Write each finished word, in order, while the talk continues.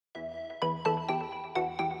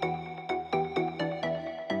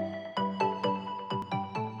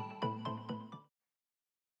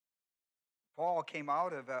Paul came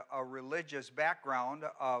out of a religious background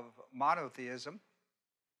of monotheism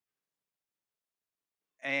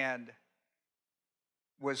and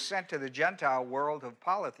was sent to the Gentile world of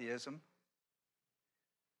polytheism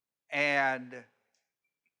and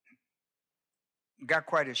got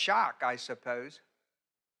quite a shock, I suppose.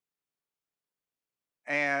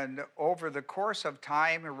 And over the course of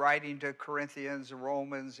time, writing to Corinthians,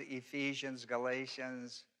 Romans, Ephesians,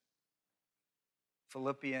 Galatians,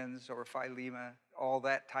 Philippians or Philemon, all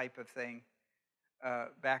that type of thing,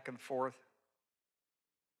 back and forth,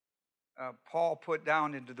 Paul put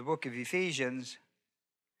down into the book of Ephesians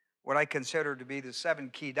what I consider to be the 7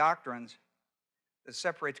 key doctrines that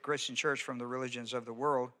separate the Christian church from the religions of the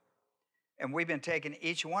world. And we've been taking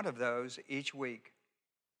each one of those each week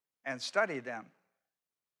and study them.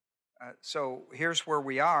 So here's where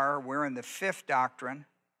we are. We're in the 5th doctrine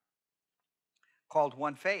called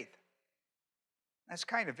one faith. That's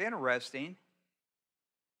kind of interesting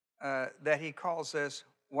that he calls this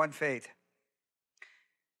one faith.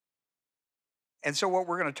 And so what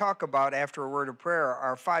we're going to talk about after a word of prayer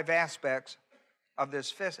are 5 aspects of this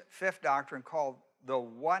fifth doctrine called the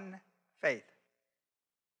one faith.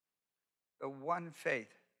 The one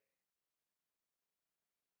faith.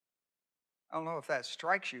 I don't know if that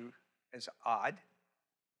strikes you as odd.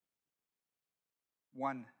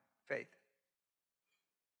 One faith.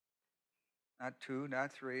 Not 2,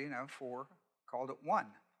 not 3, not 4. Called it one.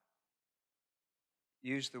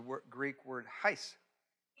 Used the Greek word heis.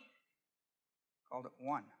 Called it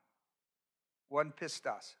one. One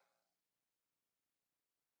pistos.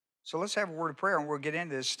 So let's have a word of prayer and we'll get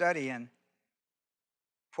into this study and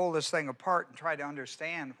pull this thing apart and try to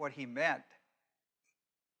understand what he meant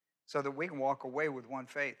so that we can walk away with one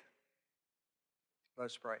faith.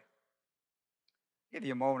 Let's pray. Give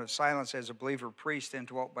you a moment of silence as a believer priest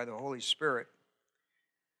indwelt by the Holy Spirit.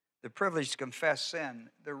 The privilege to confess sin.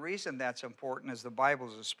 The reason that's important is the Bible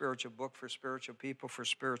is a spiritual book for spiritual people, for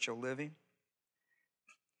spiritual living.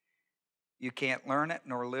 You can't learn it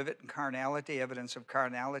nor live it in carnality. Evidence of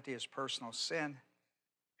carnality is personal sin.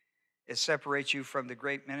 It separates you from the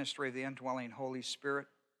great ministry of the indwelling Holy Spirit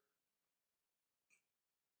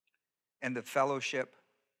and the fellowship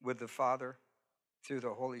with the Father through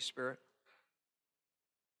the Holy Spirit.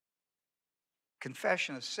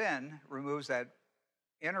 Confession of sin removes that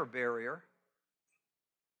inner barrier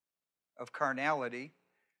of carnality.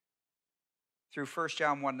 Through 1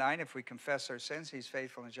 John 1:9, if we confess our sins, he's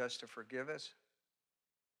faithful and just to forgive us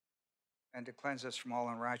and to cleanse us from all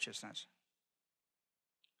unrighteousness.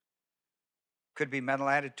 Could be mental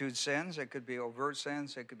attitude sins. It could be overt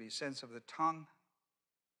sins. It could be sins of the tongue.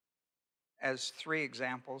 As 3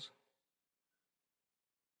 examples.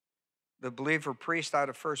 The believer priest out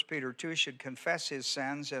of 1 Peter 2 should confess his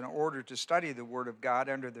sins in order to study the Word of God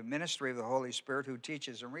under the ministry of the Holy Spirit who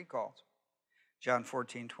teaches and recalls. John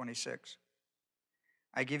 14:26.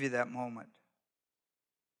 I give you that moment.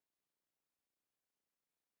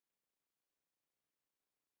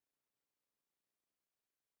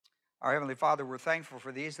 Our Heavenly Father, we're thankful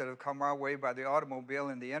for these that have come our way by the automobile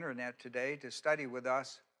and the internet today to study with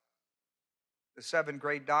us the 7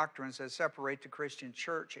 great doctrines that separate the Christian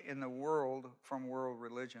church in the world from world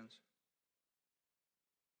religions.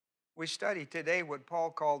 We study today what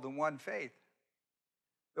Paul called the one faith.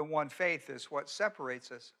 The one faith is what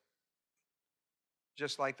separates us.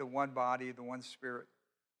 Just like the one body, the one spirit,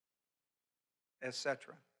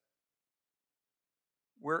 etc.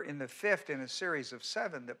 We're in the 5th in a series of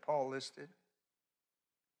 7 that Paul listed.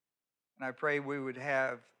 And I pray we would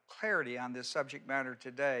have clarity on this subject matter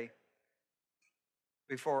today,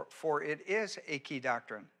 for it is a key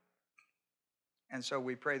doctrine. And so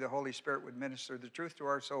we pray the Holy Spirit would minister the truth to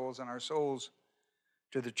our souls and our souls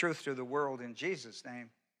to the truth to the world. In Jesus'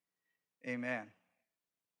 name, amen.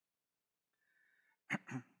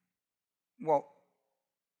 Well,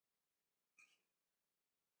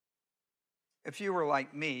 if you were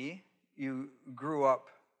like me, you grew up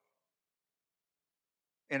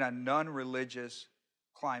in a non-religious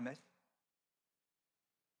climate.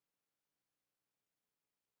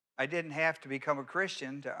 I didn't have to become a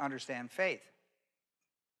Christian to understand faith.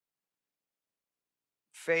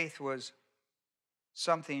 Faith was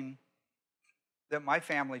something that my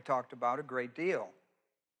family talked about a great deal.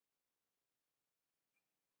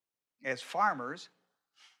 As farmers,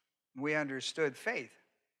 we understood faith.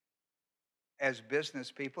 As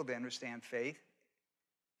business people, they understand faith.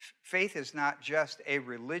 Faith is not just a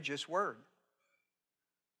religious word.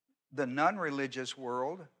 The non-religious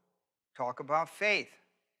world talk about faith,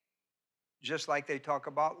 just like they talk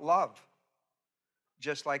about love,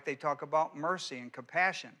 just like they talk about mercy and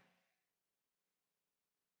compassion.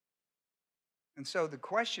 And so the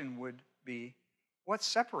question would be, what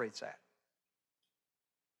separates that?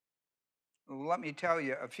 Well, let me tell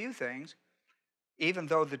you a few things. Even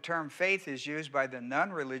though the term faith is used by the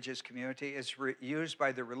non-religious community, it's used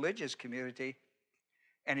by the religious community,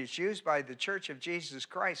 and it's used by the Church of Jesus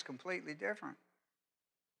Christ completely different.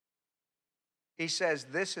 He says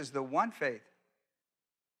this is the one faith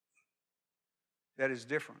that is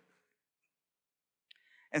different.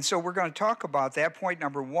 And so we're going to talk about that. Point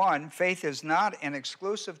number one, faith is not an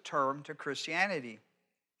exclusive term to Christianity.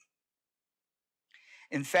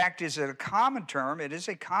 In fact, is it a common term? It is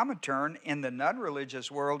a common term in the non-religious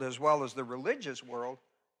world as well as the religious world.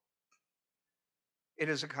 It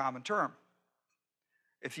is a common term.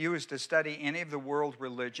 If you was to study any of the world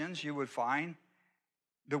religions, you would find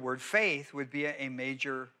the word faith would be a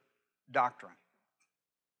major doctrine.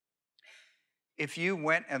 If you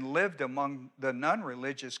went and lived among the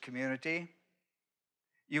non-religious community,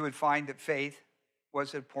 you would find that faith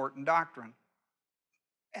was an important doctrine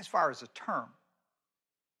as far as a term.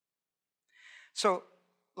 So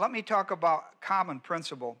let me talk about common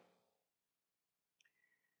principle.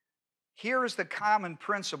 Here is the common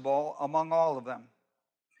principle among all of them.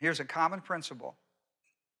 Here's a common principle.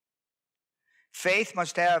 Faith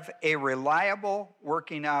must have a reliable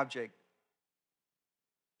working object.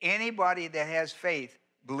 Anybody that has faith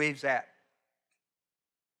believes that.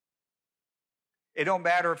 It don't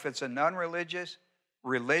matter if it's a non-religious,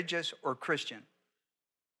 religious, or Christian.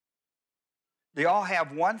 They all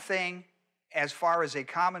have one thing as far as a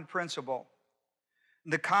common principle.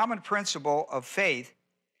 The common principle of faith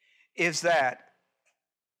is that,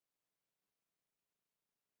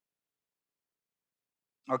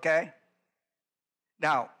 okay?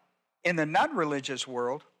 Now, in the non-religious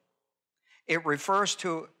world, it refers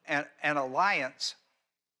to an alliance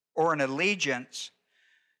or an allegiance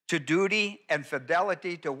to duty and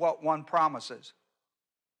fidelity to what one promises.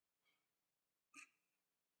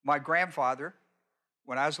 My grandfather,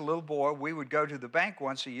 when I was a little boy, we would go to the bank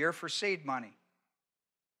once a year for seed money.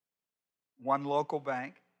 One local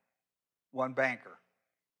bank, one banker.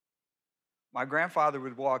 My grandfather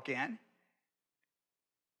would walk in,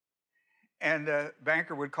 and the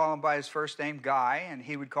banker would call him by his first name, Guy, and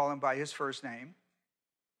he would call him by his first name.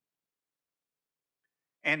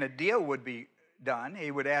 And a deal would be done. He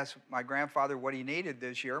would ask my grandfather what he needed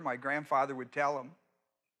this year. My grandfather would tell him.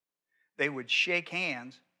 They would shake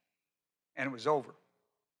hands, and it was over.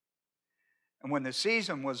 And when the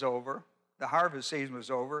season was over, the harvest season was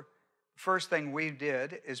over, the first thing we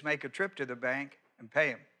did is make a trip to the bank and pay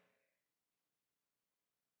him.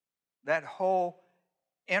 That whole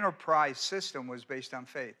enterprise system was based on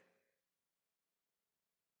faith.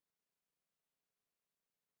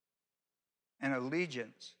 An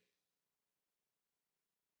allegiance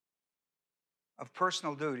of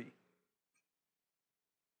personal duty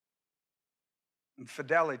and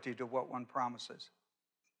fidelity to what one promises.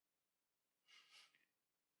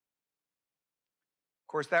 Of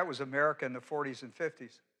course, that was America in the 40s and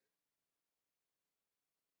 50s.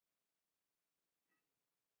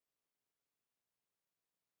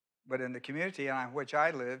 But in the community on which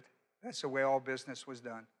I lived, that's the way all business was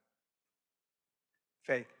done.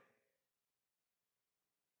 Faith.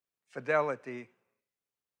 Fidelity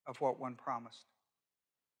of what one promised.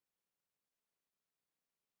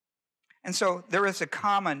 And so there is a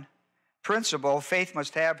common principle. Faith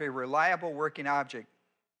must have a reliable working object.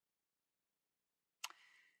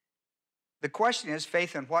 The question is,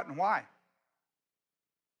 faith in what and why?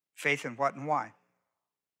 Faith in what and why?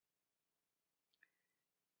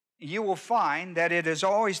 You will find that it is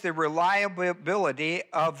always the reliability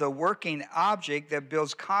of the working object that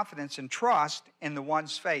builds confidence and trust in the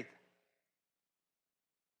one's faith.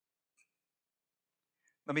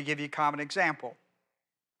 Let me give you a common example.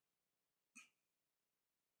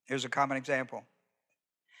 Here's a common example.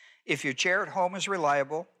 If your chair at home is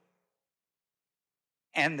reliable,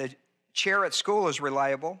 and the chair at school is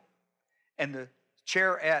reliable, and the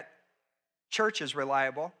chair at church is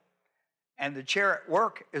reliable, and the chair at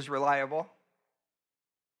work is reliable,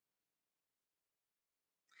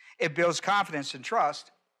 it builds confidence and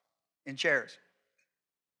trust in chairs.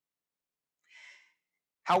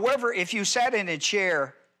 However, if you sat in a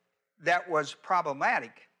chair that was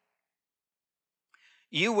problematic,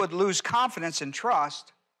 you would lose confidence and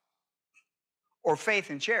trust or faith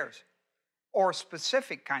in chairs or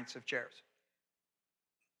specific kinds of chairs.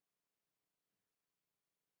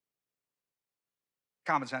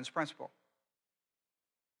 Common sense principle.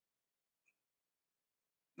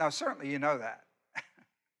 Now, certainly you know that.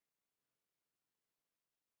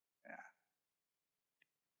 Yeah.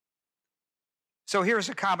 So here's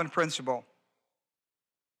a common principle.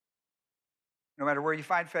 no matter where you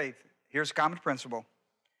find faith. Here's a common principle.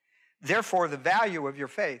 Therefore, the value of your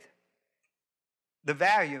faith, the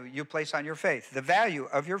value you place on your faith, the value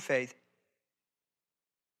of your faith,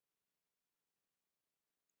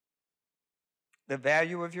 the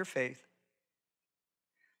value of your faith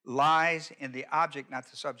lies in the object, not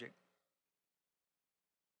the subject.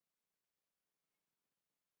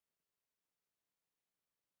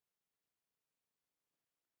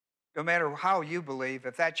 No matter how you believe,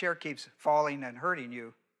 if that chair keeps falling and hurting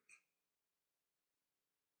you,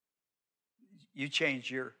 you change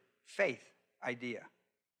your faith idea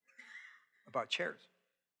about chairs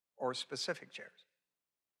or specific chairs.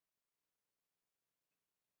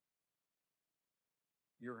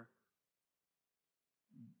 Your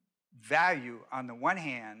value, on the one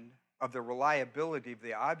hand, of the reliability of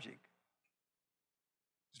the object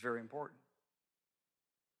is very important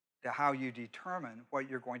to how you determine what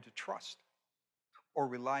you're going to trust or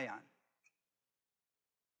rely on.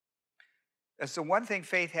 That's the one thing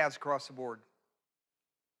faith has across the board.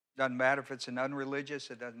 Doesn't matter if it's an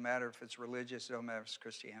unreligious, it doesn't matter if it's religious, it doesn't matter if it's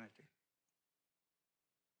Christianity.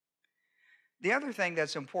 The other thing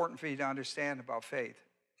that's important for you to understand about faith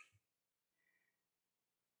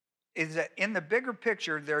is that in the bigger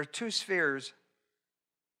picture, there are two spheres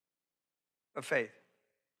of faith.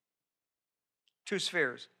 Two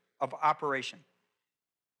spheres of operation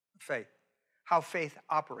of faith. How faith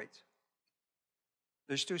operates.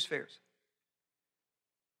 There's two spheres.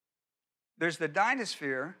 There's the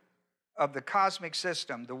dynasphere of the cosmic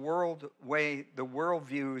system, the way the world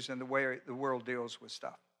views and the way the world deals with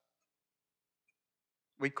stuff.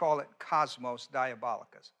 We call it cosmos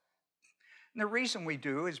diabolicus. And the reason we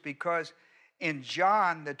do is because in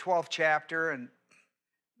John, the 12th chapter, and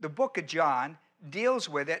the book of John deals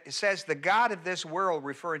with it. It says the God of this world,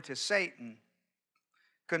 referring to Satan,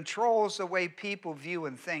 controls the way people view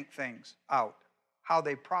and think things out, how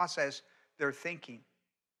they process their thinking.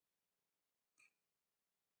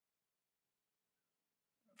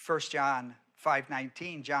 1 John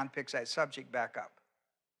 5:19, John picks that subject back up.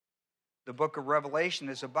 The book of Revelation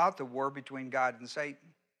is about the war between God and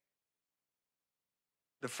Satan.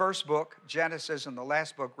 The first book, Genesis, and the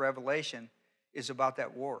last book, Revelation, is about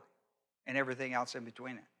that war and everything else in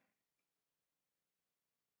between it.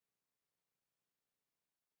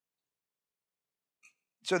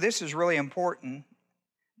 So this is really important.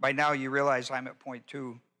 By now you realize I'm at point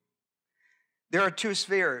 2. There are two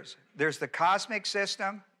spheres. There's the cosmic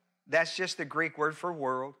system. That's just the Greek word for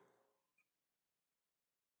world.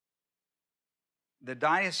 The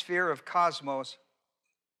dynasphere of cosmos,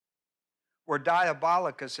 where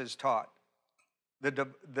diabolicus is taught.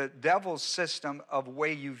 The devil's system of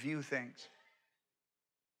way you view things.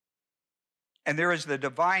 And there is the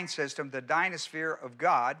divine system, the dynasphere of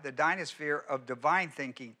God, the dynasphere of divine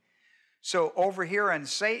thinking. So over here in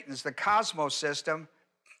Satan's, the cosmos system,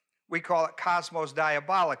 we call it cosmos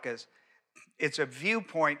diabolicus. It's a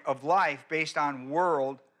viewpoint of life based on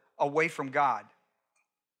world away from God.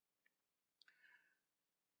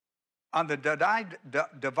 On the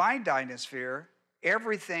divine dynasphere,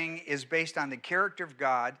 everything is based on the character of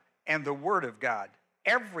God and the Word of God.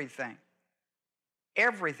 Everything.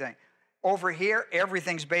 Everything. Over here,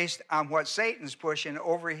 everything's based on what Satan's pushing.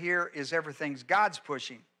 Over here is everything's God's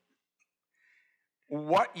pushing.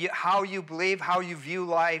 How you believe, how you view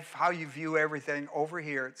life, how you view everything over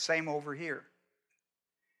here, same over here.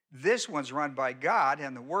 This one's run by God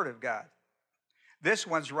and the Word of God. This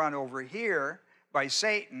one's run over here by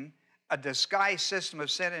Satan, a disguised system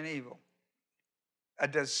of sin and evil. A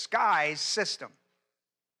disguised system.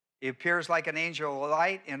 He appears like an angel of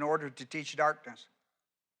light in order to teach darkness.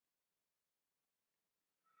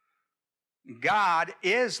 God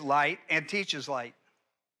is light and teaches light.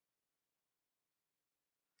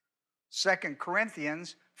 2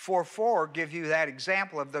 Corinthians 4:4 gives you that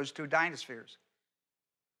example of those two dynaspheres.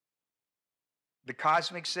 The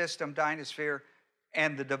cosmic system dynasphere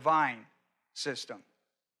and the divine system.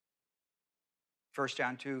 1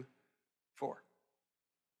 John 2:4.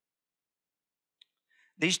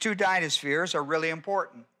 These two dynaspheres are really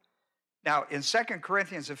important. Now, in 2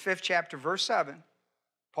 Corinthians, the 5th chapter, verse 7,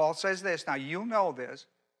 Paul says this. Now, you know this.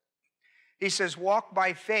 He says, walk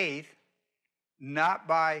by faith, not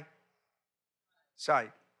by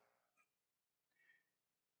sight.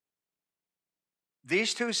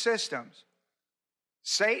 These two systems,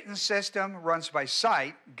 Satan's system runs by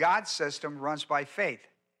sight, God's system runs by faith.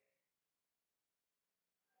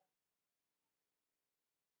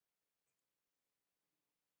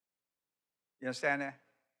 You understand that?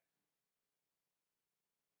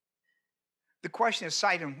 The question is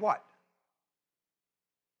sight in what?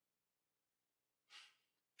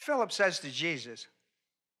 Philip says to Jesus,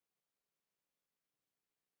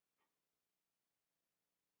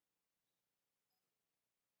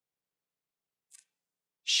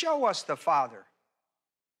 show us the Father.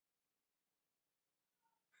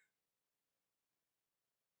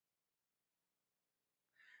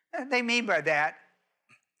 And they mean by that,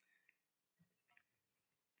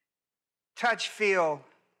 touch, feel,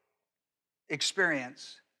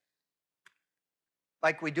 experience,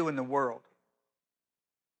 like we do in the world.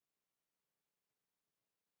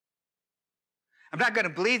 I'm not going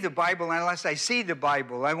to believe the Bible unless I see the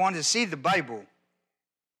Bible. I want to see the Bible.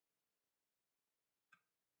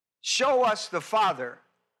 Show us the Father,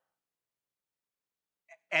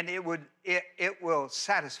 and it will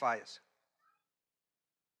satisfy us.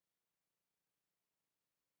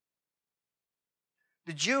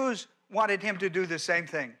 The Jews wanted him to do the same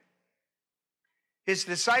thing. His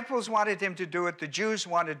disciples wanted him to do it. The Jews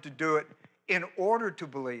wanted to do it in order to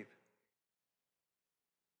believe.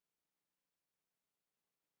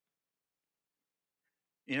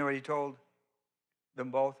 You know what he told them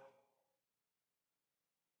both?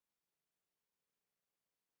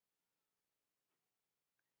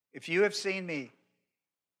 If you have seen me,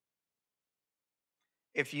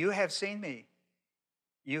 you have seen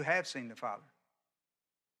the Father.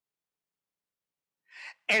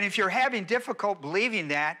 And if you're having difficulty believing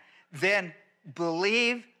that, then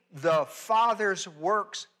believe the Father's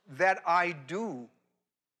works that I do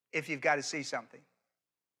if you've got to see something.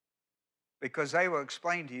 Because they will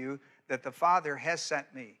explain to you that the Father has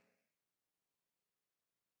sent me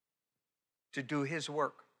to do his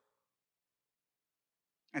work.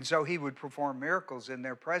 And so he would perform miracles in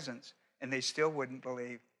their presence, and they still wouldn't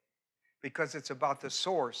believe, because it's about the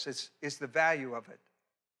source. It's the value of it.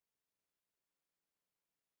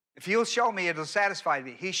 If you'll show me, it'll satisfy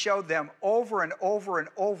me. He showed them over and over and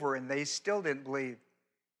over, and they still didn't believe,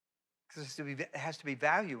 because it has to be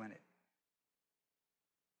value in it.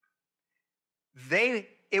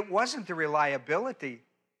 It wasn't the reliability.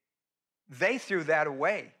 They threw that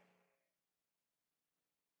away.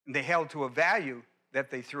 And they held to a value that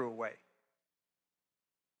they threw away.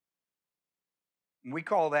 And we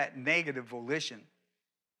call that negative volition.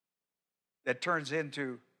 That turns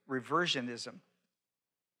into reversionism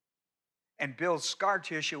and builds scar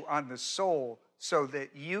tissue on the soul so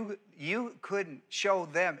that you couldn't show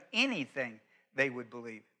them anything they would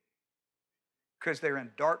believe, because they're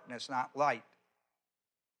in darkness, not light.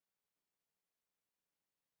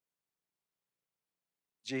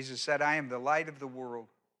 Jesus said, I am the light of the world.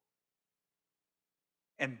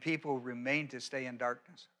 And people remain to stay in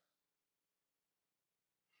darkness.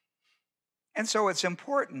 And so it's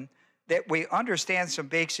important that we understand some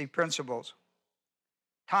basic principles.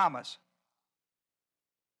 Thomas,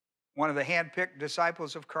 one of the hand-picked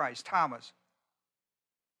disciples of Christ,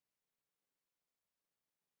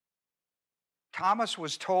 Thomas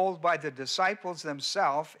was told by the disciples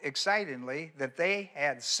themselves, excitingly, that they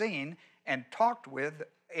had seen and talked with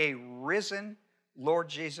a risen Lord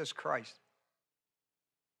Jesus Christ.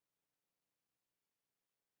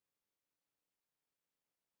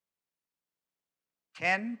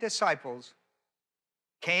 10 disciples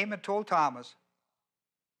came and told Thomas,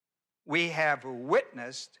 we have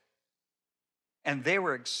witnessed, and they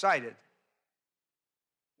were excited,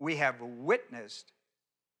 we have witnessed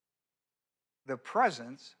the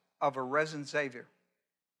presence of a risen Savior,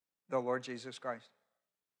 the Lord Jesus Christ.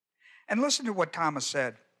 And listen to what Thomas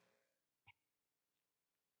said.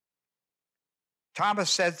 Thomas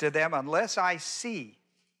said to them, unless I see,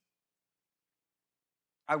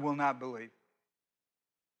 I will not believe.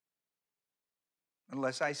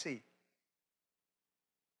 Unless I see.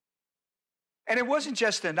 And it wasn't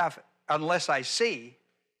just enough, unless I see.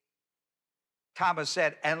 Thomas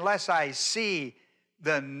said, unless I see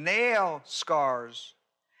the nail scars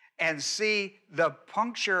and see the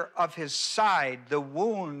puncture of his side, the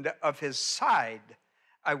wound of his side,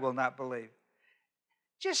 I will not believe.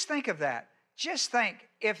 Just think of that. Just think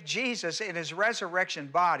if Jesus in his resurrection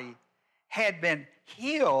body had been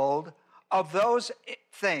healed of those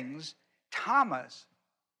things, Thomas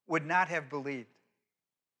would not have believed.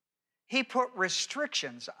 He put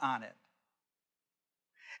restrictions on it.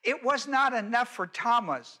 It was not enough for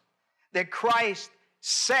Thomas that Christ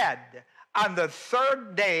said, on the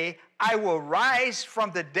third day, I will rise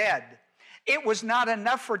from the dead. It was not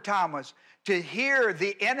enough for Thomas to hear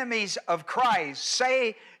the enemies of Christ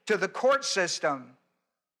say to the court system,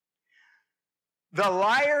 the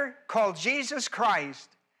liar called Jesus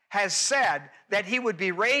Christ has said that he would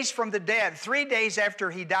be raised from the dead 3 days after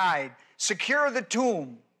he died. Secure the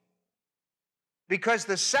tomb, because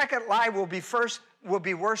the second lie will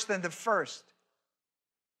be worse than the first.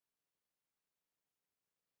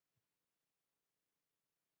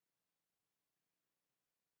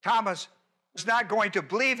 Thomas was not going to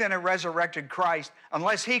believe in a resurrected Christ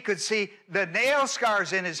unless he could see the nail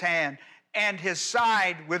scars in his hand and his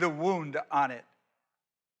side with a wound on it.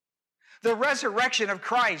 The resurrection of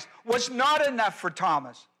Christ was not enough for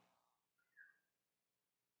Thomas.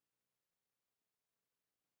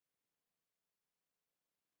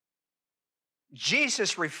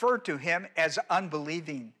 Jesus referred to him as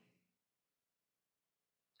unbelieving.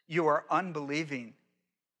 You are unbelieving.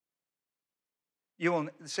 You will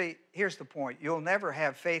see, here's the point. You'll never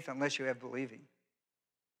have faith unless you have believing.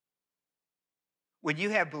 When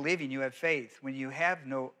you have believing, you have faith. When you have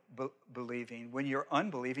no believing, when you're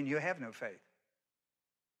unbelieving, you have no faith.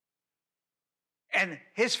 And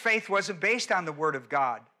his faith wasn't based on the Word of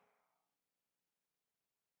God.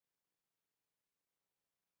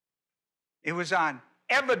 It was on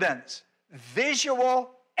evidence,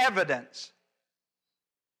 visual evidence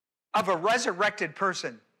of a resurrected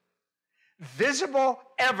person. Visible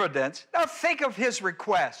evidence. Now think of his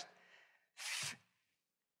request.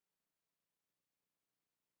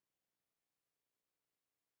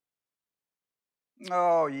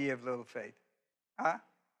 Oh, ye of little faith. Huh?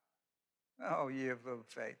 Oh, ye of little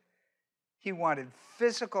faith. He wanted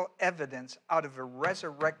physical evidence out of a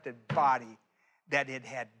resurrected body that it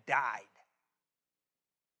had died.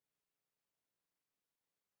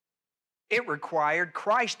 It required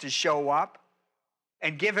Christ to show up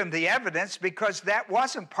and give him the evidence, because that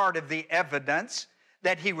wasn't part of the evidence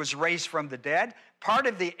that he was raised from the dead. Part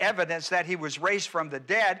of the evidence that he was raised from the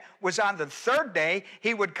dead was on the third day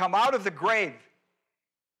he would come out of the grave.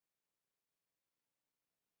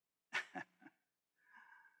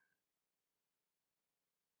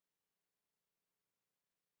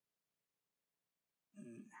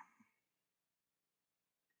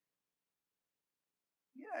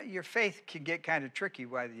 Yeah, your faith can get kind of tricky,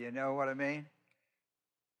 whether you know what I mean.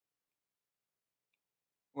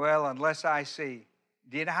 Well, unless I see.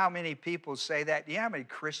 Do you know how many people say that? Do you know how many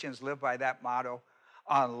Christians live by that motto?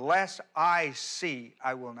 Unless I see,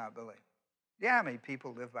 I will not believe. Do you know how many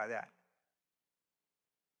people live by that?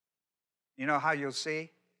 You know how you'll see?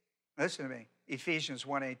 Listen to me. Ephesians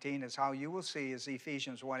 1:18 is how you will see, is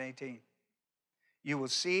Ephesians 1:18. You will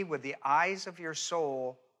see with the eyes of your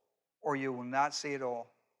soul, or you will not see at all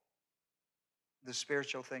the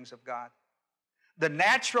spiritual things of God. The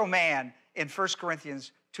natural man in 1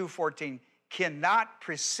 Corinthians 2:14 cannot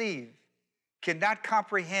perceive, cannot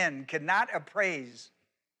comprehend, cannot appraise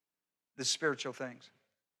the spiritual things.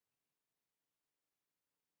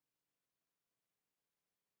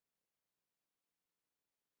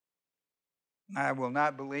 I will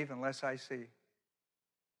not believe unless I see.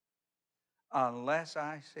 Unless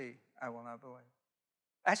I see, I will not believe.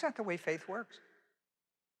 That's not the way faith works.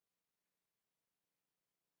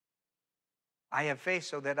 I have faith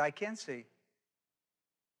so that I can see.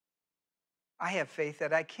 I have faith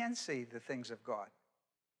that I can see the things of God.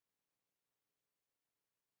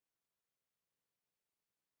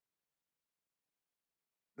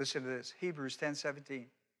 Listen to this, Hebrews 10:17.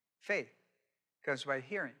 Faith comes by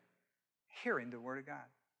hearing the Word of God.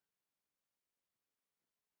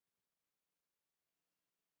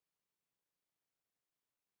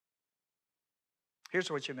 Here's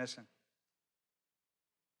what you're missing.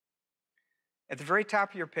 At the very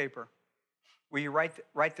top of your paper, will you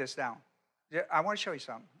write this down? I want to show you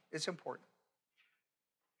something. It's important.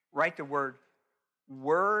 Write the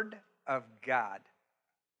word of God.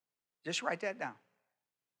 Just write that down.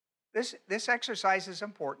 This exercise is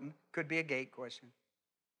important. Could be a gate question.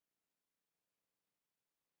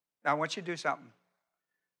 Now I want you to do something.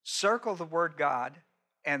 Circle the word God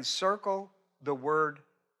and circle the word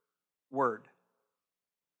word.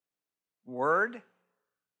 Word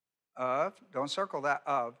of, don't circle that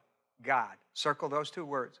of, God. Circle those two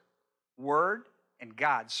words. Word and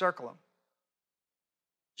God. Circle them.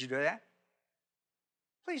 Did you do that?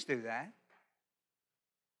 Please do that.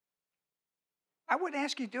 I wouldn't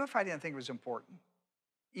ask you to do it if I didn't think it was important.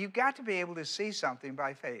 You've got to be able to see something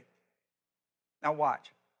by faith. Now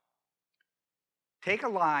watch. Take a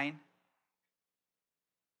line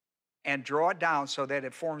and draw it down so that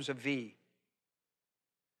it forms a V.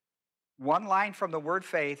 One line from the word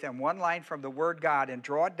faith and one line from the word God, and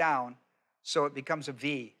draw it down so it becomes a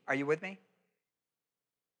V. Are you with me?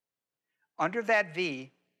 Under that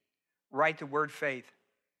V, write the word faith.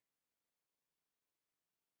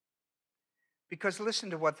 Because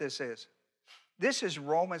listen to what this is. This is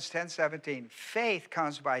Romans 10:17. Faith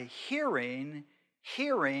comes by hearing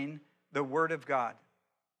the Word of God.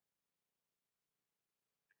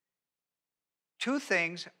 Two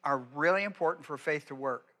things are really important for faith to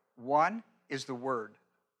work. One is the Word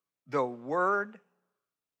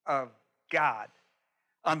of God.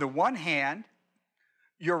 On the one hand,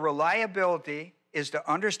 your reliability is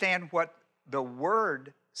to understand what the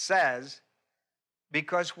Word says,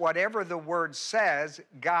 because whatever the Word says,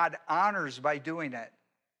 God honors by doing it.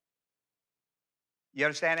 You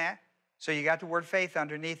understand that? So you got the word faith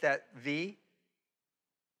underneath that V.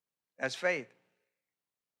 That's faith.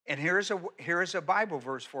 And here's a Bible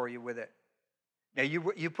verse for you with it. Now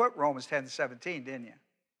you put Romans 10:17, didn't you?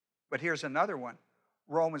 But here's another one,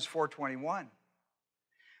 Romans 4:21.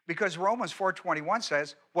 Because Romans 4:21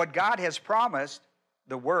 says, what God has promised,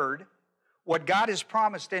 the Word, what God has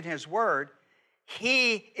promised in His Word,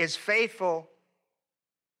 He is faithful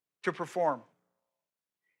to perform.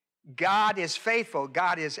 God is faithful.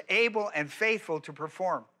 God is able and faithful to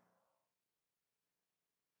perform.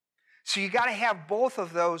 So you got to have both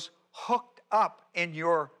of those hooked up in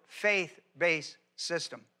your faith-based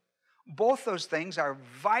system. Both those things are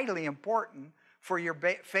vitally important for your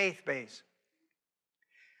faith base.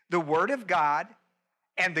 The Word of God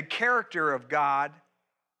and the character of God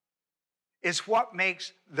is what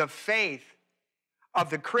makes the faith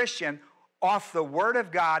of the Christian off the Word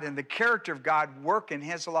of God and the character of God work in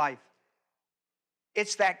his life.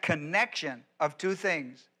 It's that connection of two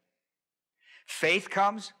things. Faith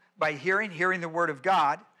comes by hearing the Word of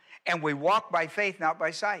God, and we walk by faith, not by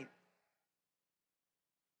sight.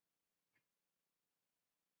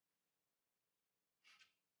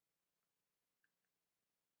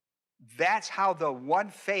 That's how the one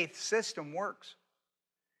faith system works.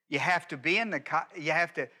 You have to be in the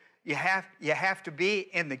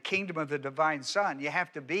kingdom of the divine Son. You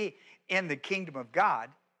have to be in the kingdom of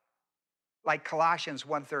God, like Colossians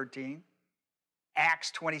 1:13,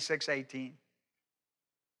 Acts 26:18.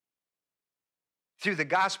 Through the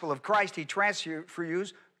gospel of Christ, He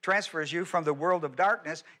transfers you from the world of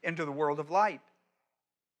darkness into the world of light.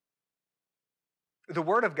 The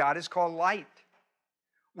Word of God is called light.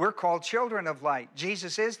 We're called children of light.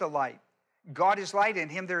 Jesus is the light. God is light. In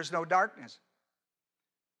Him there is no darkness.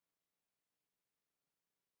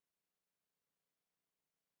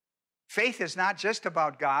 Faith is not just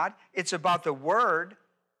about God. It's about the Word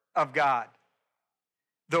of God.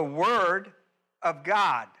 The Word of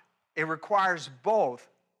God. It requires both.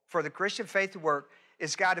 For the Christian faith to work,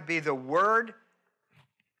 it's got to be the Word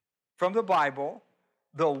from the Bible.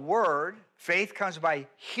 The Word. Faith comes by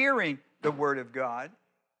hearing the Word of God.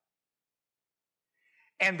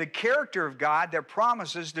 And the character of God that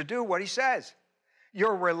promises to do what He says.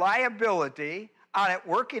 Your reliability on it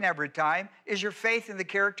working every time is your faith in the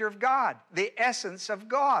character of God, the essence of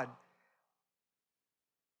God.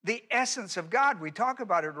 The essence of God. We talk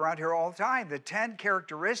about it around here all the time, the 10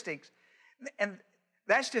 characteristics. And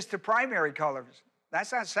that's just the primary colors.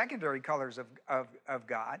 That's not secondary colors of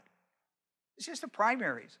God. It's just the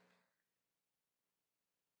primaries.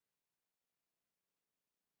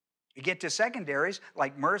 You get to secondaries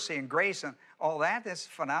like mercy and grace and all that, that's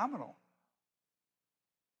phenomenal.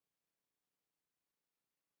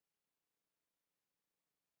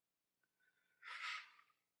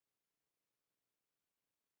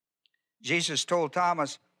 Jesus told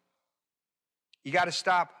Thomas, you got to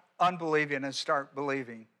stop unbelieving and start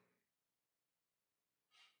believing.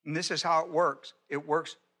 And this is how it works. It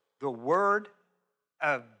works the Word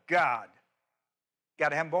of God. Got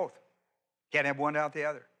to have them both. Can't have one without the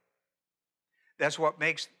other. That's what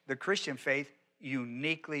makes the Christian faith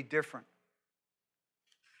uniquely different.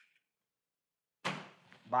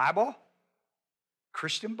 Bible,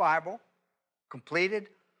 Christian Bible, completed,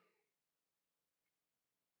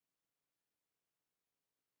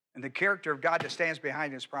 and the character of God that stands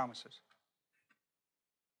behind His promises.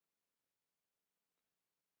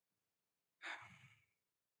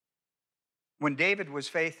 When David was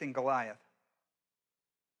facing Goliath,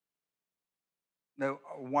 a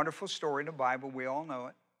wonderful story in the Bible, we all know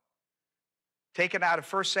it, taken out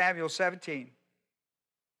of 1 Samuel 17.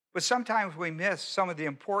 But sometimes we miss some of the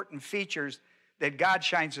important features that God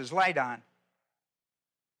shines His light on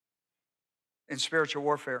in spiritual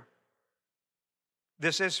warfare.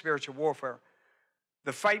 This is spiritual warfare.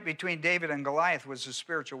 The fight between David and Goliath was a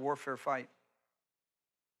spiritual warfare fight.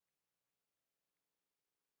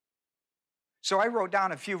 So I wrote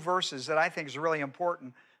down a few verses that I think is really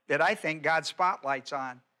important, that I think God spotlights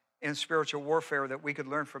on in spiritual warfare that we could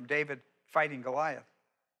learn from David fighting Goliath.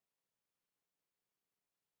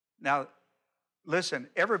 Now, listen,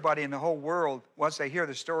 everybody in the whole world, once they hear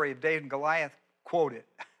the story of David and Goliath, quote it.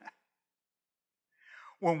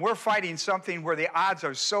 When we're fighting something where the odds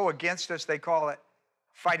are so against us, they call it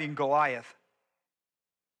fighting Goliath.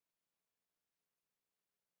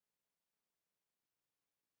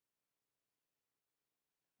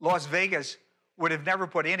 Las Vegas would have never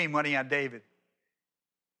put any money on David.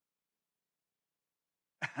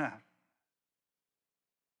 And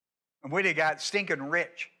we'd have got stinking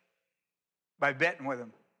rich by betting with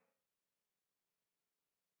him.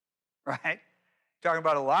 Right? Talking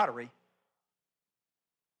about a lottery.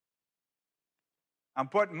 I'm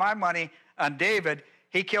putting my money on David.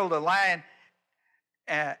 He killed a lion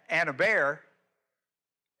and a bear,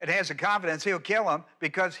 and has the confidence he'll kill him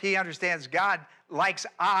because he understands God likes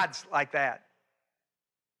odds like that.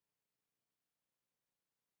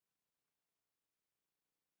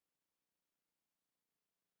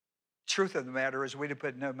 Truth of the matter is, we'd have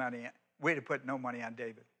put no money on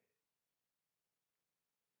David.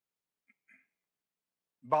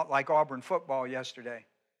 About like Auburn football yesterday.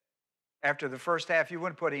 After the first half, you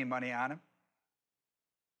wouldn't put any money on him.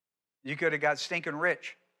 You could have got stinking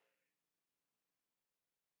rich.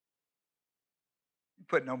 You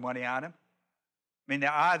put no money on him. I mean,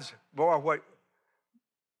 the odds, boy,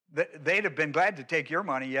 they'd have been glad to take your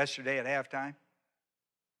money yesterday at halftime.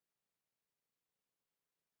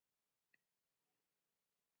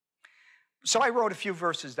 So I wrote a few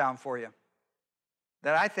verses down for you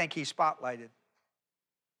that I think he spotlighted.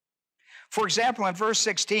 For example, in verse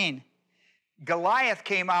 16, Goliath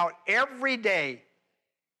came out every day,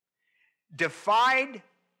 defied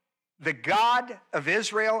the God of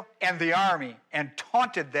Israel and the army, and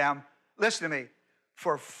taunted them, listen to me,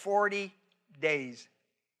 for 40 days.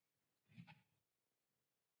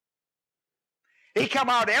 He come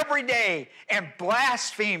out every day and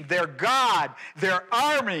blasphemed their God, their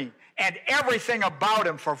army, and everything about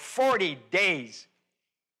him for 40 days.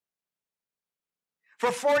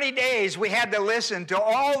 For 40 days, we had to listen to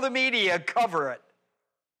all the media cover it.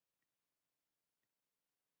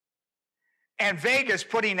 And Vegas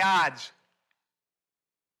putting odds.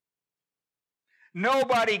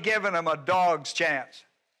 Nobody giving him a dog's chance.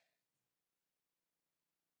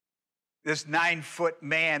 This 9-foot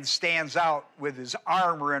man stands out with his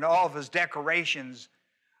armor and all of his decorations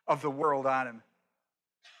of the world on him.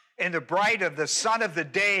 In the bright of the sun of the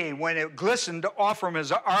day, when it glistened off from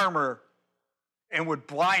his armor and would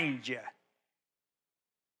blind you,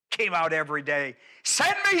 came out every day.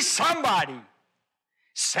 Send me somebody.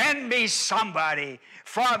 Send me somebody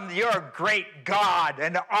from your great God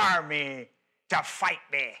and army to fight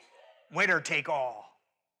me. Winner take all.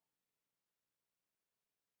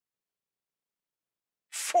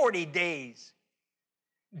 40 days.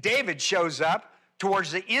 David shows up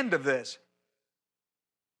towards the end of this.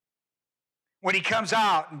 When he comes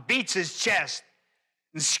out and beats his chest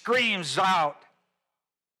and screams out,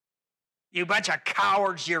 "You bunch of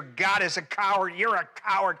cowards, your God is a coward, you're a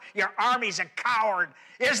coward, your army's a coward.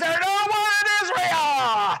 Is there no one in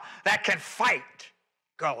Israel that can fight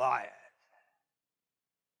Goliath?"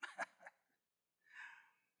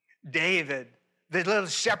 David, the little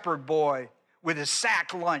shepherd boy with his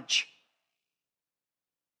sack lunch,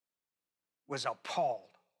 was appalled.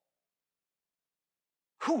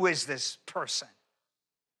 Who is this person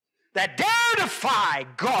that dare defy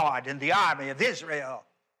God and the army of Israel?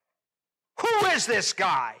 Who is this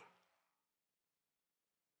guy?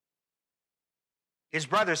 His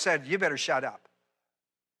brother said, "You better shut up.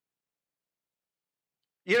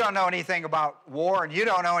 You don't know anything about war, and you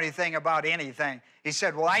don't know anything about anything." He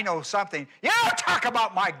said, "Well, I know something." "You don't talk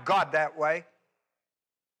about my God that way."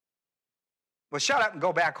 "Well, shut up and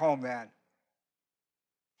go back home then.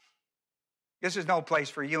 This is no place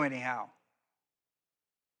for you anyhow."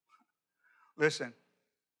 Listen,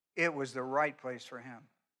 it was the right place for him.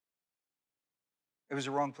 It was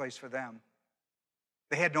the wrong place for them.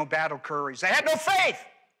 They had no battle courage. They had no faith.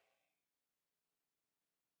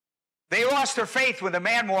 They lost their faith when the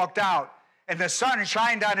man walked out and the sun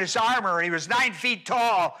shined on his armor and he was 9 feet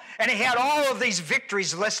tall and he had all of these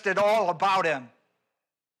victories listed all about him.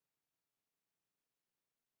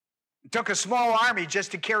 It took a small army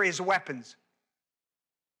just to carry his weapons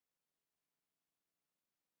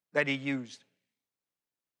that he used.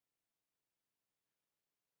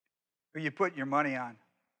 Who you putting your money on?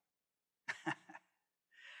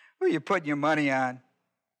 Who you putting your money on?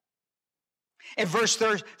 In verse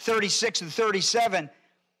 36 and 37,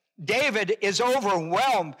 David is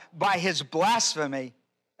overwhelmed by his blasphemy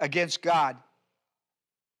against God.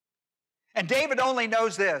 And David only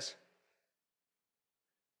knows this.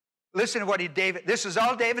 Listen to what this is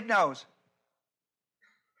all David knows.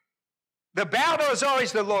 The battle is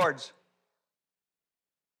always the Lord's.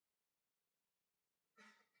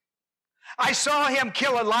 I saw him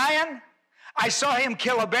kill a lion. I saw him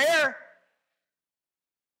kill a bear.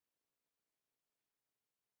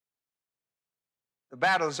 The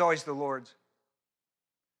battle is always the Lord's.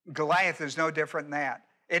 Goliath is no different than that.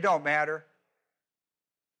 It don't matter.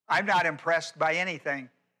 I'm not impressed by anything.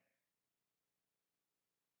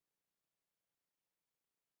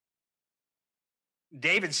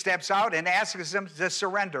 David steps out and asks him to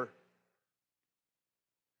surrender.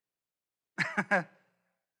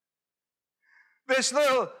 This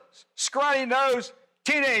little scrawny-nosed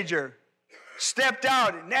teenager stepped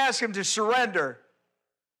out and asked him to surrender.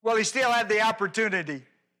 Well, he still had the opportunity.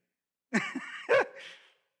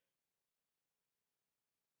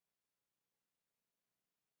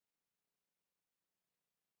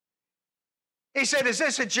 He said, is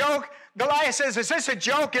this a joke? Goliath says, is this a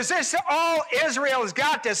joke? Is this all Israel has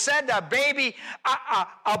got to send a baby,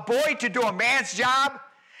 a boy to do a man's job?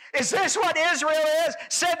 Is this what Israel is?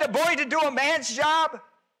 Send a boy to do a man's job?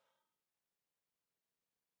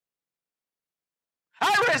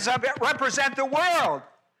 I represent the world.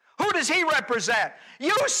 Who does he represent?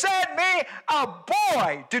 You sent me a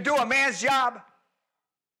boy to do a man's job?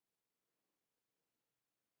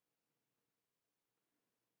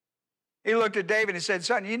 He looked at David and said,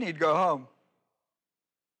 son, you need to go home.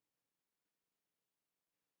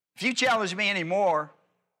 If you challenge me anymore,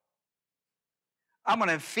 I'm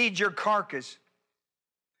going to feed your carcass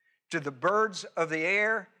to the birds of the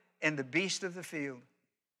air and the beasts of the field.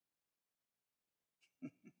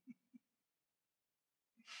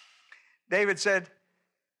 David said,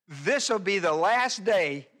 this will be the last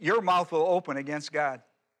day your mouth will open against God.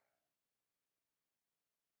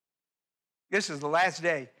 This is the last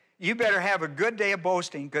day. You better have a good day of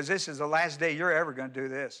boasting, because this is the last day you're ever going to do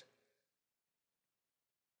this.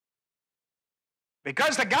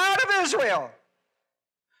 Because the God of Israel,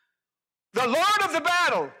 the Lord of the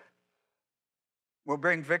battle, will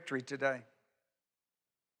bring victory today.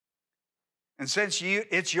 And since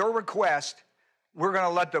it's your request, we're going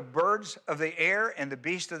to let the birds of the air and the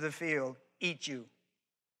beasts of the field eat you.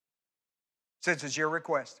 Since it's your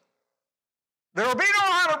request. There will be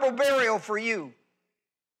no honorable burial for you.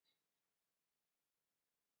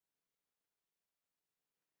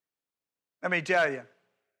 Let me tell you,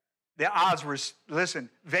 the odds were, listen,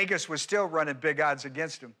 Vegas was still running big odds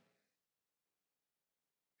against him.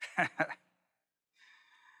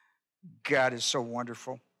 God is so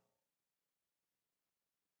wonderful.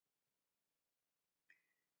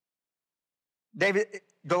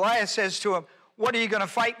 Goliath says to him, what are you going to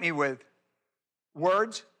fight me with?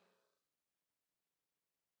 Words?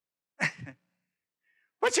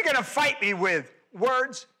 What's he going to fight me with?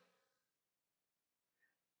 Words?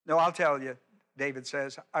 No, I'll tell you, David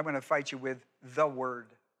says, I'm going to fight you with the word.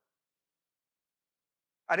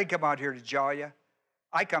 I didn't come out here to jaw you.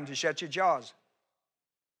 I come to shut your jaws.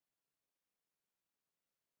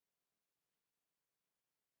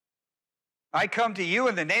 I come to you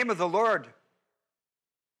in the name of the Lord,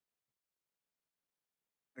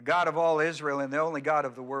 the God of all Israel and the only God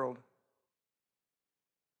of the world.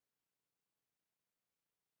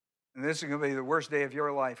 And this is going to be the worst day of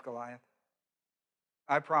your life, Goliath.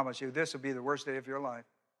 I promise you, this will be the worst day of your life.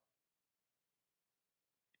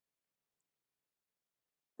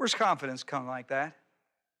 Where's confidence come like that?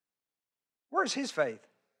 Where's his faith?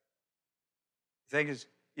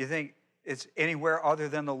 You think it's anywhere other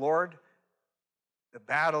than the Lord? The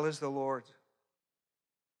battle is the Lord's.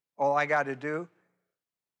 All I got to do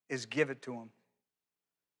is give it to him.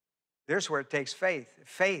 There's where it takes faith.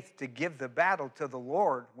 Faith to give the battle to the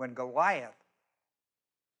Lord when Goliath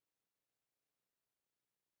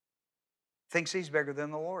thinks he's bigger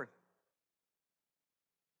than the Lord.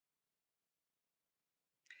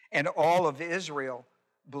 And all of Israel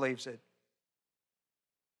believes it.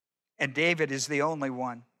 And David is the only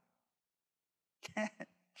one.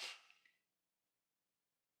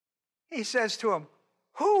 He says to him,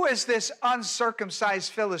 who is this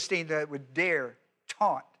uncircumcised Philistine that would dare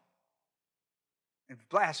taunt and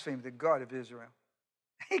blaspheme the God of Israel?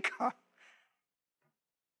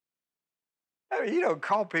 You don't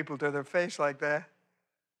call people to their face like that.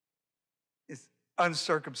 It's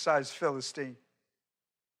uncircumcised Philistine.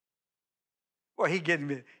 Well, he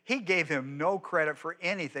gave him no credit for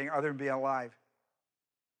anything other than being alive.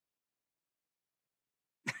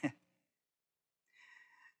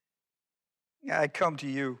 I come to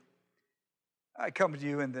you. I come to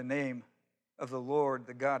you in the name of the Lord,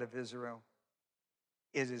 the God of Israel.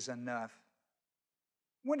 It is enough.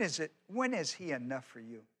 When is he enough for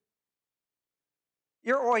you?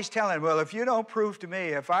 You're always telling, well, if you don't prove to me,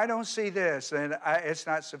 if I don't see this, then it's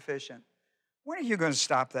not sufficient. When are you going to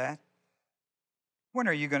stop that? When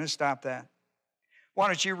are you going to stop that? Why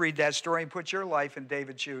don't you read that story and put your life in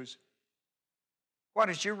David's shoes? Why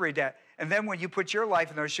don't you read that? And then when you put your life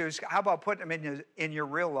in those shoes, how about putting them in your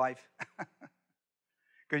real life?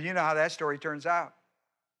 Because you know how that story turns out.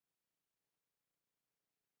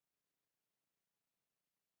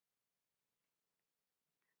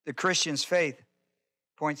 The Christian's faith,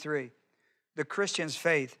 point 3. the Christian's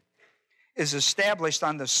faith is established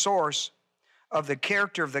on the source of the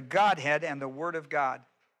character of the Godhead and the Word of God.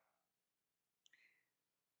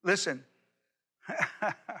 Listen,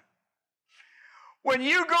 when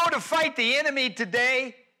you go to fight the enemy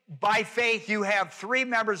today, by faith, you have 3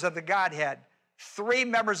 members of the Godhead. 3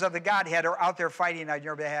 members of the Godhead are out there fighting on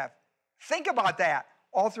your behalf. Think about that.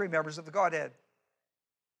 All 3 members of the Godhead.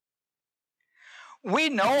 We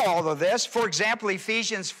know all of this. For example,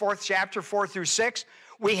 Ephesians 4th chapter, 4 through 6,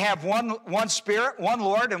 we have one Spirit, one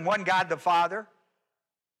Lord, and one God the Father.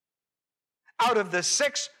 Out of the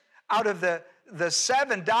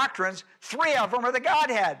 7 doctrines, 3 of them are the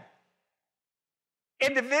Godhead.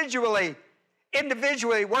 Individually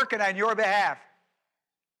working on your behalf.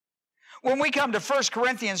 When we come to 1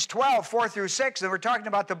 Corinthians 12, 4 through 6, and we're talking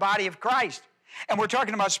about the body of Christ, and we're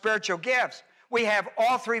talking about spiritual gifts, we have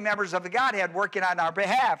all 3 members of the Godhead working on our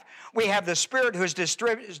behalf. We have the Spirit who is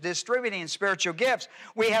distributing spiritual gifts.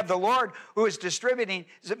 We have the Lord who is distributing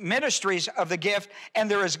ministries of the gift, and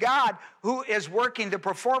there is God who is working the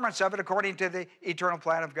performance of it according to the eternal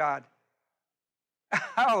plan of God.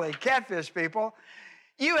 Holy catfish, people.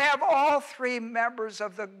 You have all 3 members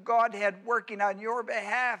of the Godhead working on your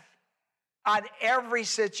behalf on every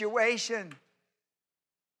situation.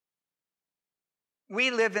 We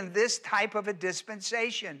live in this type of a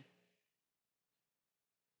dispensation.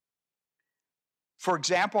 For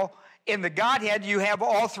example, in the Godhead, you have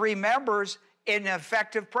all 3 members in an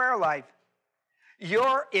effective prayer life.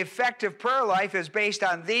 Your effective prayer life is based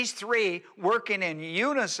on these 3 working in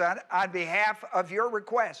unison on behalf of your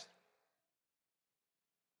request.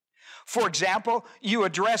 For example, you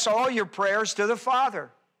address all your prayers to the Father.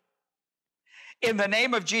 In the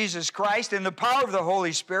name of Jesus Christ, in the power of the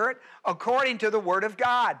Holy Spirit, according to the Word of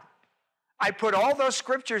God. I put all those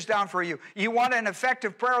scriptures down for you. You want an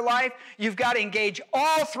effective prayer life? You've got to engage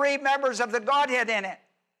all 3 members of the Godhead in it.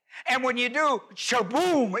 And when you do,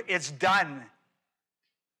 shaboom, it's done.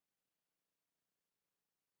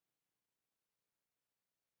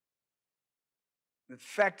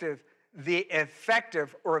 The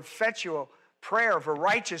effective or effectual prayer of a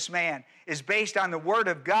righteous man is based on the Word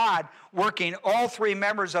of God working all 3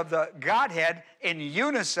 members of the Godhead in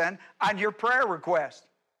unison on your prayer request.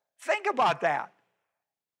 Think about that.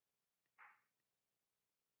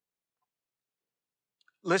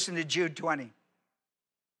 Listen to Jude 20.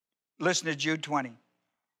 Listen to Jude 20.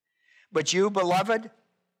 But you, beloved,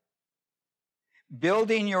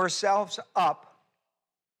 building yourselves up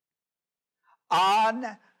on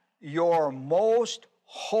your most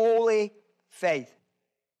holy faith.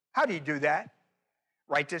 How do you do that?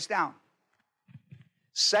 Write this down.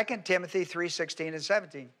 2 Timothy 3:16 and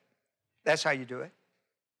 17. That's how you do it.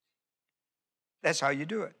 That's how you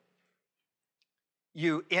do it.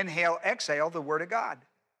 You inhale, exhale the Word of God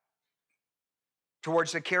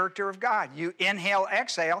towards the character of God. You inhale,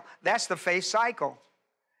 exhale. That's the faith cycle.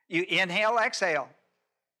 You inhale, exhale.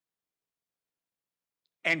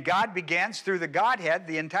 And God begins through the Godhead,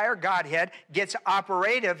 the entire Godhead gets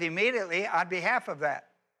operative immediately on behalf of that.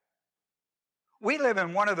 We live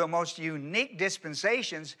in one of the most unique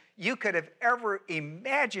dispensations you could have ever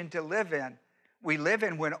imagined to live in. We live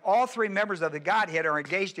in when all 3 members of the Godhead are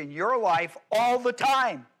engaged in your life all the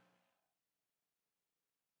time.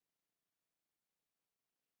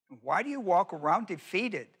 Why do you walk around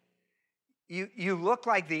defeated? You look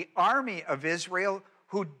like the army of Israel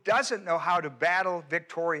who doesn't know how to battle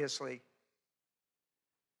victoriously.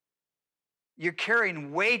 You're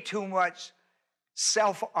carrying way too much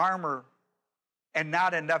self-armor and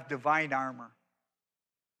not enough divine armor.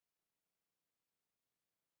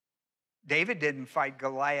 David didn't fight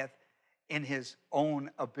Goliath in his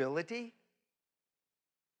own ability.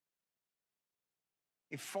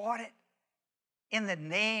 He fought it in the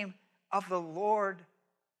name of the Lord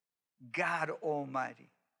God Almighty.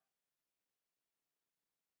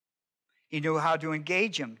 He knew how to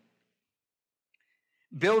engage him.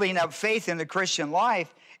 Building up faith in the Christian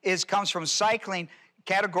life comes from cycling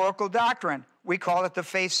categorical doctrine. We call it the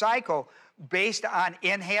faith cycle, based on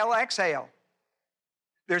inhale, exhale.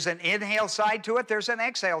 There's an inhale side to it, there's an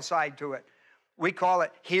exhale side to it. We call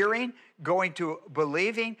it hearing, going to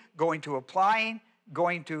believing, going to applying,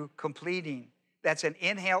 going to completing. That's an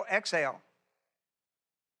inhale, exhale.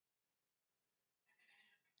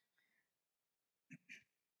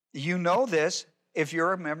 You know this if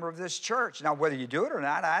you're a member of this church. Now, whether you do it or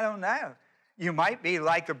not, I don't know. You might be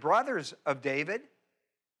like the brothers of David,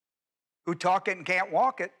 who talk it and can't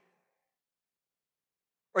walk it.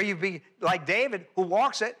 Or you'd be like David, who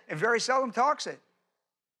walks it and very seldom talks it.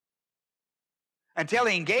 Until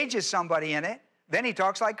he engages somebody in it, then he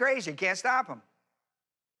talks like crazy. Can't stop him.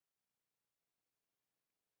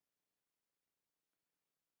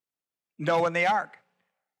 Noah and the ark.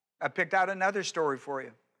 I picked out another story for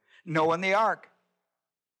you. Noah and the ark.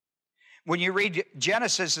 When you read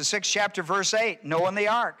Genesis, the 6th chapter, verse 8, Noah and the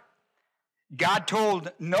ark. God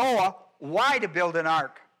told Noah why to build an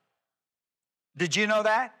ark. Did you know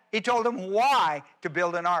that? He told him why to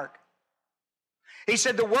build an ark. He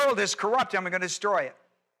said, the world is corrupt, I'm going to destroy it.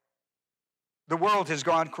 The world has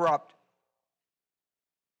gone corrupt.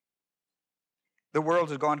 The world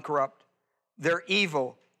has gone corrupt. They're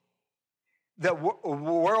evil. The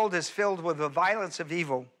world is filled with the violence of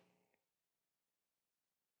evil.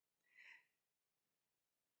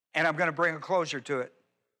 And I'm going to bring a closure to it.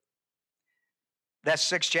 That's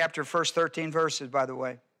 6th chapter, first 13 verses, by the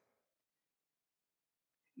way.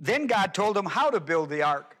 Then God told him how to build the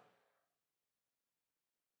ark.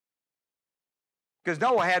 Because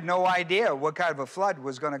Noah had no idea what kind of a flood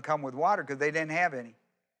was going to come with water because they didn't have any.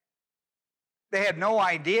 They had no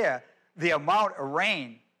idea the amount of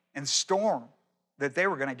rain and storm that they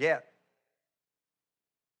were going to get.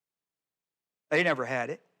 They never had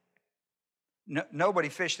it. Nobody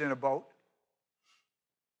fished in a boat.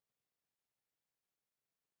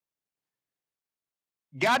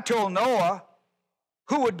 God told Noah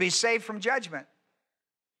who would be saved from judgment.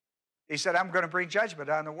 He said, I'm going to bring judgment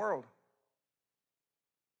on the world.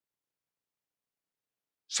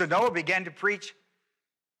 So Noah began to preach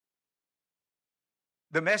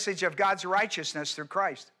the message of God's righteousness through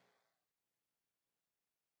Christ.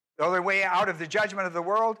 The only way out of the judgment of the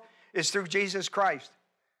world is through Jesus Christ.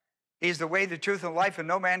 He's the way, the truth, and life, and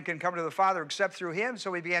no man can come to the Father except through him,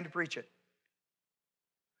 so he began to preach it.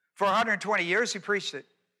 For 120 years, he preached it.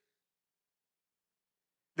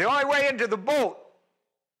 The only way into the boat,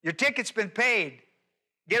 your ticket's been paid,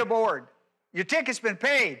 get aboard. Your ticket's been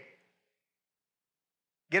paid,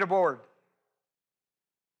 get aboard.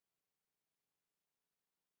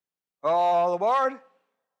 All aboard.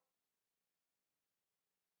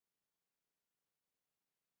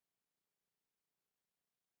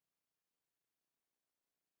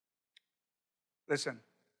 Listen,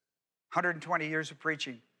 120 years of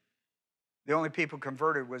preaching. The only people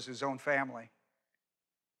converted was his own family.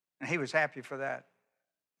 And he was happy for that.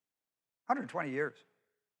 120 years.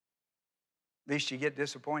 At least you get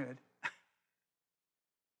disappointed.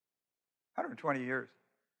 120 years.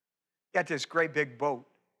 Got this great big boat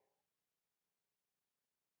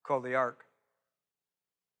called the Ark.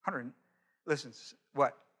 Listen,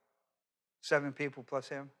 what? 7 people plus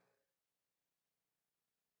him?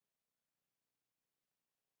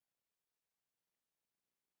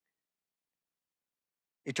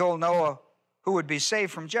 He told Noah who would be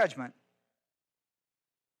saved from judgment.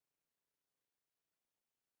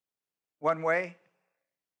 One way,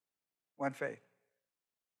 one faith.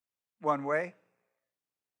 One way,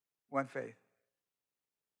 one faith.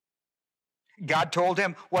 God told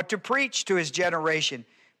him what to preach to his generation.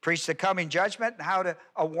 Preach the coming judgment and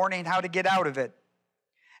a warning how to get out of it.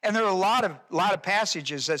 And there are a lot of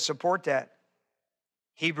passages that support that.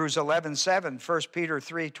 Hebrews 11:7, 1 Peter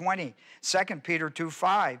 3:20, 2 Peter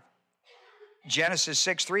 2:5, Genesis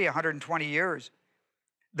 6:3, 120 years.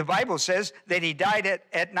 The Bible says that he died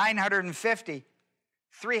at 950,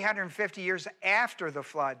 350 years after the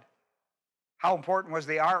flood. How important was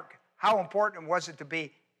the ark? How important was it to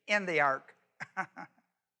be in the ark?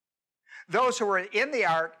 Those who were in the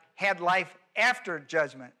ark had life after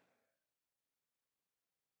judgment.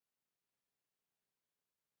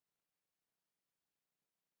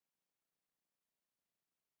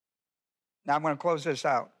 Now I'm going to close this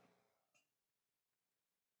out.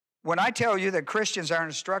 When I tell you that Christians are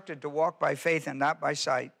instructed to walk by faith and not by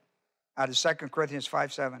sight, out of 2 Corinthians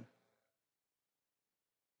 5:7,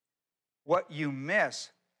 what you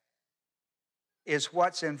miss is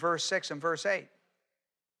what's in verse 6 and verse 8.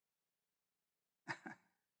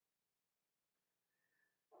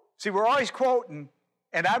 See, we're always quoting,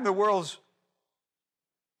 and I'm the world's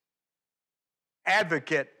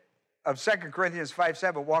advocate of 2 Corinthians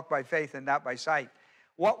 5:7, walk by faith and not by sight.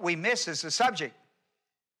 What we miss is the subject.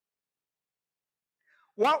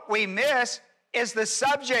 What we miss is the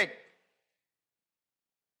subject.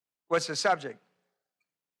 What's the subject?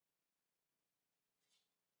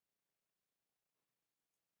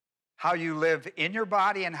 How you live in your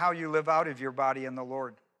body and how you live out of your body in the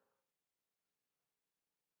Lord.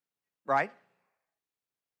 Right?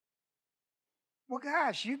 Well,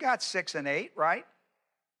 gosh, you got 6 and 8, right?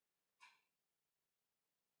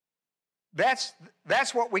 That's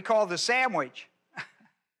what we call the sandwich.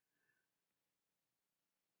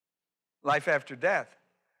 Life after death.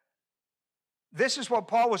 This is what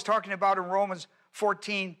Paul was talking about in Romans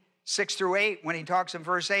 14:6-8, when he talks in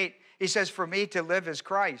verse 8. He says, for me to live is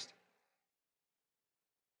Christ.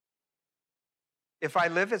 If I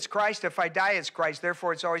live, it's Christ. If I die, it's Christ.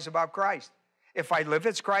 Therefore, it's always about Christ. If I live,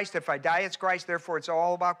 it's Christ. If I die, it's Christ. Therefore, it's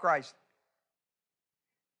all about Christ.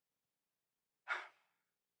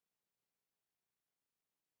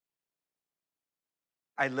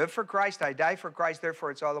 I live for Christ. I die for Christ.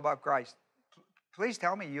 Therefore, it's all about Christ. Please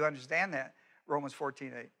tell me you understand that, Romans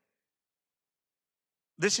 14:8.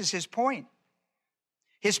 This is his point.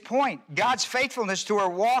 His point, God's faithfulness to our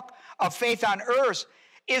walk of faith on earth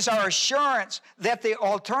is our assurance that the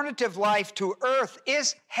alternative life to earth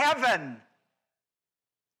is heaven,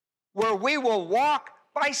 where we will walk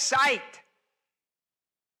by sight.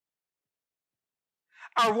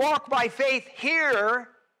 Our walk by faith here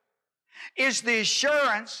is the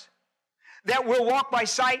assurance that we'll walk by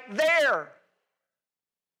sight there.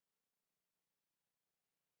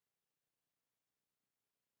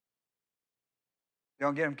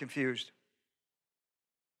 Don't get them confused.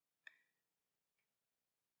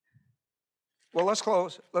 Well, let's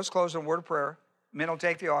close. Let's close in a word of prayer. Men will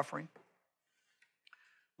take the offering.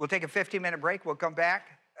 We'll take a 15-minute break. We'll come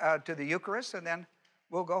back to the Eucharist, and then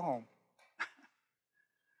we'll go home.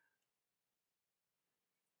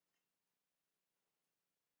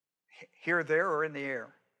 Here, there, or in the air.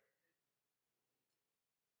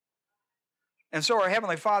 And so, our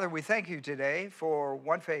Heavenly Father, we thank you today for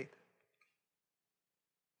one faith,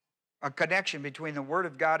 a connection between the Word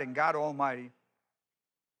of God and God Almighty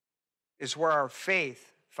is where our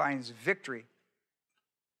faith finds victory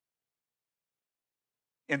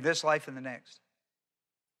in this life and the next.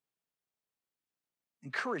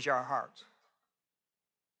 Encourage our hearts.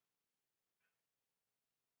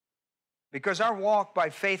 Because our walk by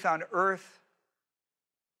faith on earth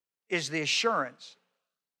is the assurance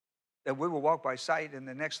that we will walk by sight in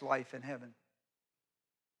the next life in heaven.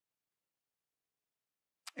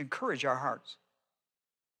 Encourage our hearts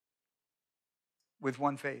with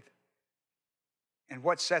one faith. And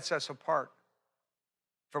what sets us apart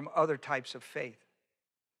from other types of faith.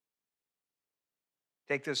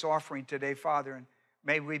 Take this offering today, Father, and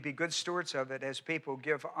may we be good stewards of it as people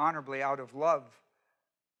give honorably out of love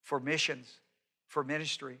for missions, for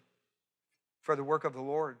ministry, for the work of the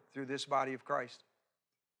Lord through this body of Christ.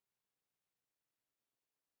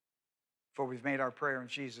 For we've made our prayer in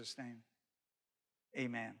Jesus' name.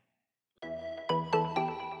 Amen.